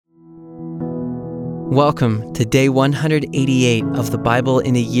Welcome to day 188 of the Bible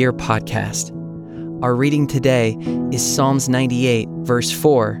in a Year podcast. Our reading today is Psalms 98, verse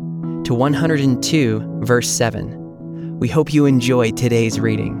 4 to 102, verse 7. We hope you enjoy today's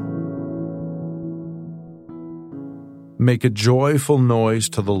reading. Make a joyful noise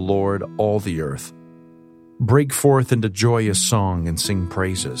to the Lord, all the earth. Break forth into joyous song and sing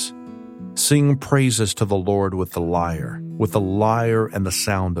praises. Sing praises to the Lord with the lyre and the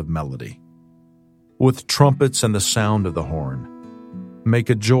sound of melody, with trumpets and the sound of the horn.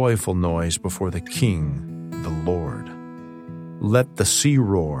 Make a joyful noise before the King, the Lord. Let the sea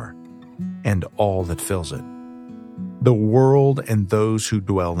roar, and all that fills it, the world and those who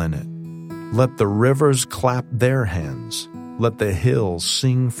dwell in it. Let the rivers clap their hands. Let the hills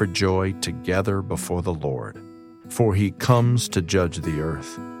sing for joy together before the Lord, for he comes to judge the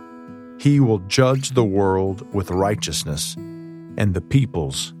earth. He will judge the world with righteousness and the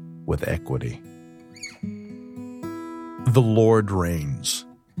peoples with equity. The Lord reigns.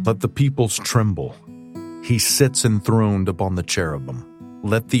 Let the peoples tremble. He sits enthroned upon the cherubim.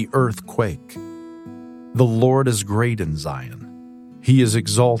 Let the earth quake. The Lord is great in Zion. He is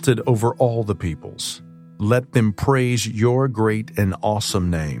exalted over all the peoples. Let them praise your great and awesome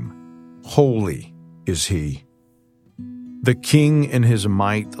name. Holy is he. The King in his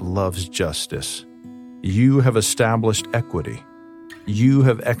might loves justice. You have established equity. You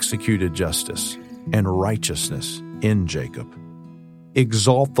have executed justice and righteousness in Jacob.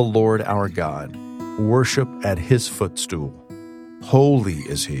 Exalt the Lord our God. Worship at his footstool. Holy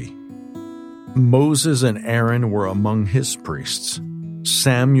is he. Moses and Aaron were among his priests.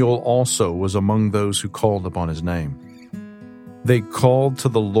 Samuel also was among those who called upon his name. They called to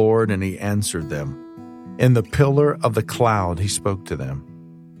the Lord, and he answered them. In the pillar of the cloud he spoke to them.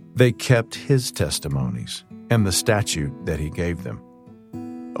 They kept his testimonies and the statute that he gave them.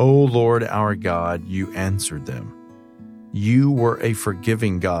 O Lord our God, you answered them. You were a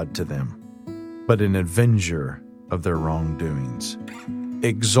forgiving God to them, but an avenger of their wrongdoings.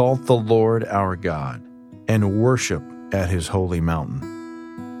 Exalt the Lord our God, and worship at his holy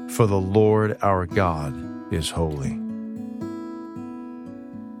mountain, for the Lord our God is holy.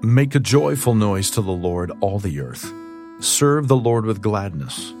 Make a joyful noise to the Lord, all the earth. Serve the Lord with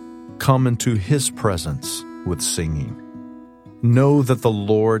gladness. Come into his presence with singing. Know that the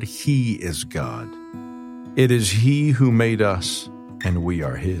Lord, he is God. It is he who made us, and we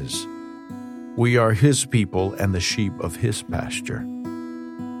are his. We are his people and the sheep of his pasture.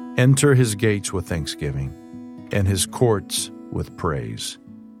 Enter his gates with thanksgiving, and his courts with praise.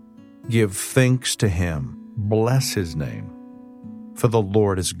 Give thanks to him, bless his name. For the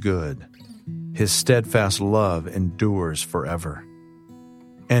Lord is good. His steadfast love endures forever,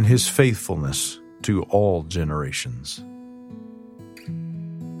 and his faithfulness to all generations.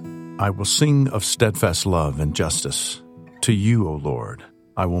 I will sing of steadfast love and justice. To you, O Lord,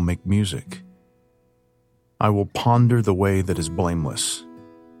 I will make music. I will ponder the way that is blameless.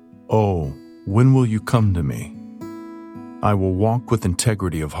 Oh, when will you come to me? I will walk with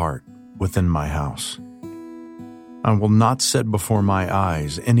integrity of heart within my house. I will not set before my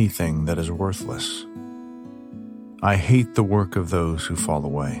eyes anything that is worthless. I hate the work of those who fall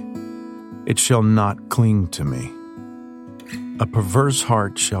away. It shall not cling to me. A perverse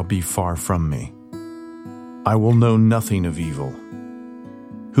heart shall be far from me. I will know nothing of evil.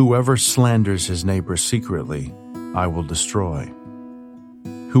 Whoever slanders his neighbor secretly, I will destroy.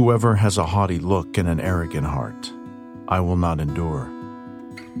 Whoever has a haughty look and an arrogant heart, I will not endure.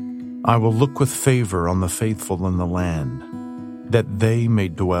 I will look with favor on the faithful in the land, that they may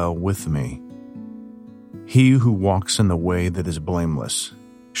dwell with me. He who walks in the way that is blameless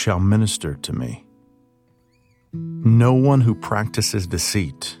shall minister to me. No one who practices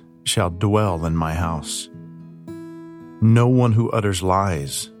deceit shall dwell in my house. No one who utters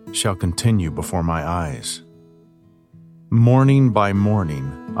lies shall continue before my eyes. Morning by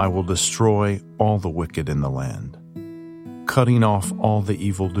morning I will destroy all the wicked in the land, cutting off all the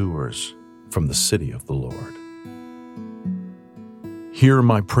evildoers from the city of the Lord. Hear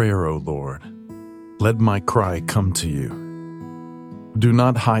my prayer, O Lord. Let my cry come to you. Do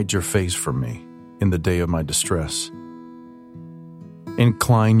not hide your face from me in the day of my distress.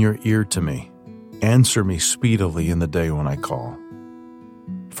 Incline your ear to me. Answer me speedily in the day when I call.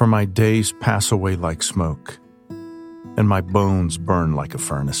 For my days pass away like smoke, and my bones burn like a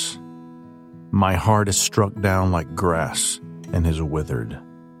furnace. My heart is struck down like grass and is withered.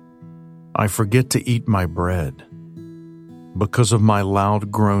 I forget to eat my bread. Because of my loud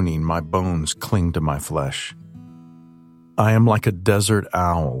groaning, my bones cling to my flesh. I am like a desert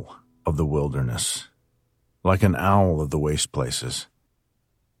owl of the wilderness, like an owl of the waste places.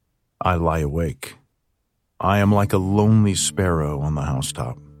 I lie awake I am like a lonely sparrow on the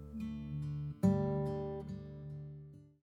housetop.